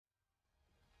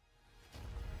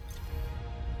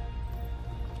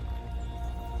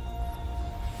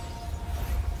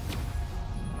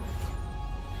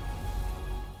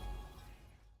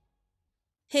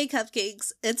Hey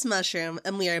cupcakes, it's Mushroom,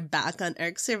 and we are back on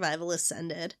Ark Survival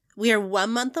Ascended. We are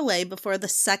 1 month away before the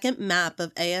second map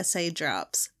of ASA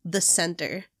drops, the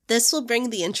Center. This will bring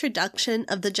the introduction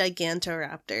of the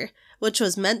Gigantoraptor, which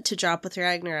was meant to drop with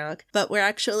Ragnarok, but we're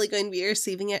actually going to be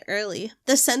receiving it early.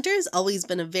 The Center has always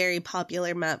been a very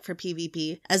popular map for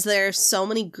PvP, as there are so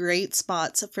many great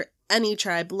spots for any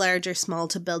tribe, large or small,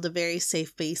 to build a very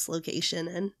safe base location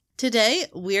in. Today,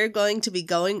 we're going to be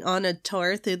going on a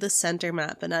tour through the Center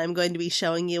map, and I'm going to be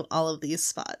showing you all of these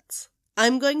spots.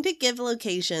 I'm going to give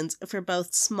locations for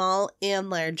both small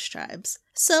and large tribes,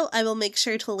 so I will make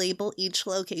sure to label each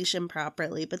location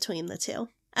properly between the two.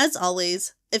 As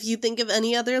always, if you think of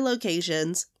any other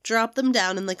locations, drop them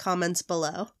down in the comments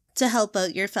below to help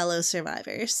out your fellow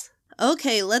survivors.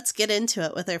 Okay, let's get into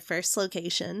it with our first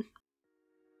location.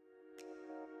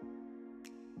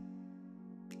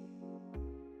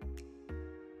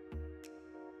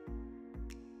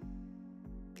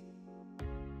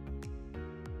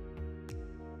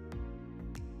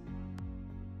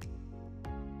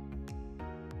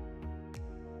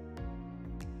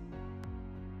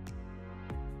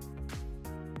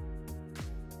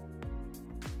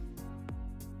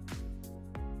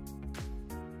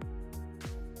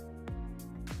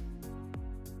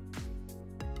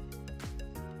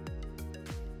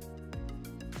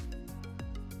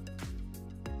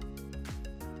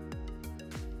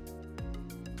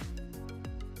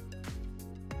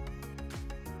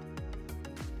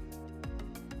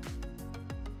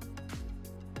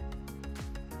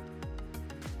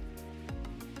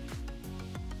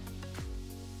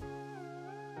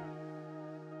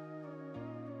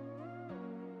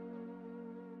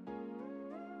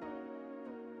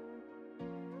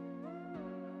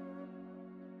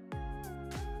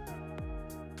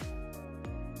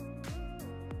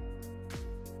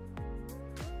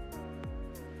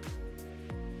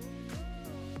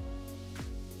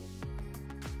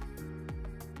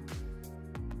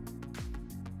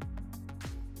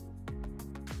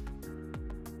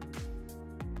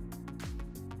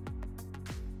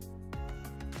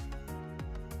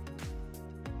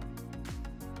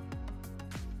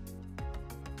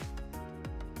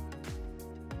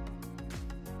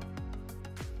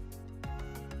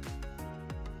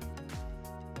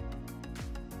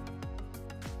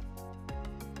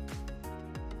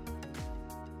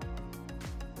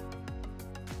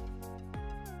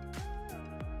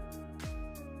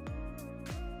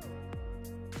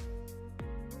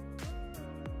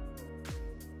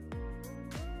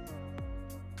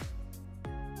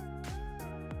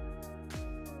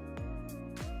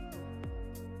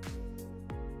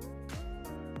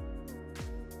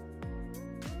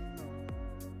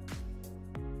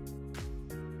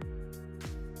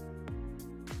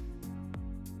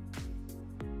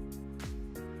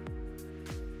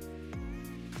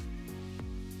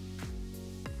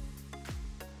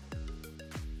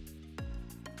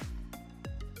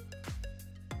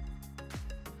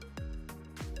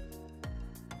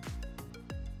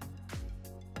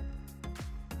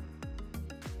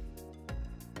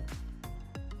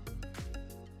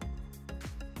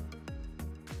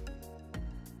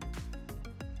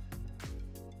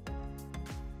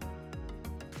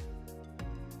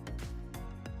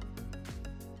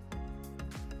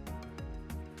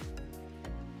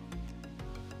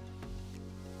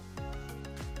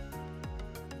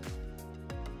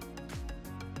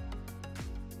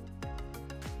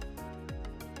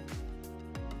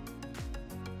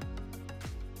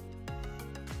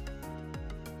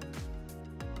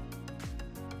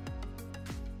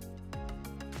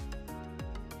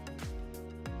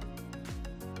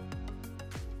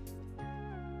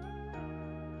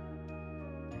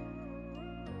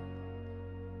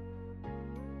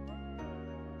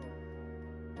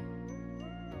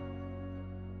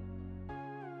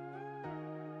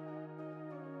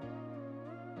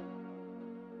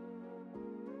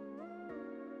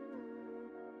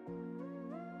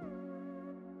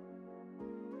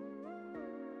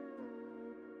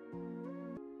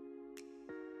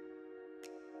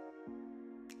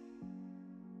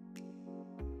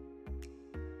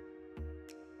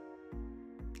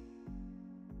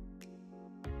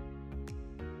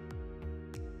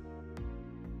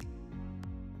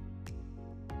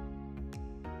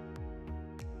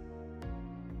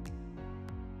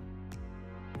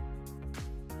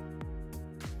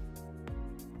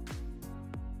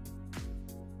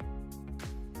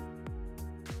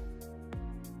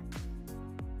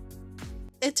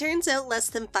 It turns out less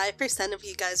than 5% of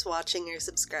you guys watching are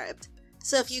subscribed.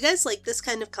 So if you guys like this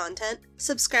kind of content,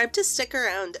 subscribe to stick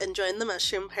around and join the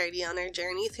Mushroom Party on our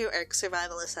journey through Ark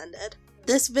Survival Ascended.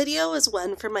 This video is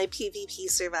one for my PvP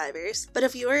survivors, but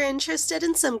if you are interested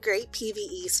in some great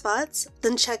PvE spots,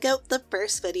 then check out the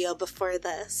first video before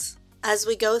this, as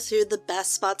we go through the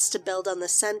best spots to build on the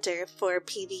center for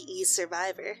PvE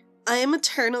Survivor. I am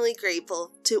eternally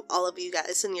grateful to all of you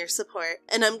guys and your support,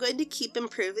 and I'm going to keep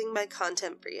improving my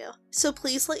content for you. So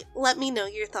please let me know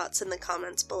your thoughts in the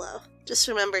comments below. Just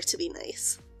remember to be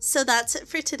nice. So that's it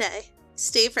for today.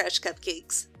 Stay fresh,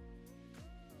 cupcakes.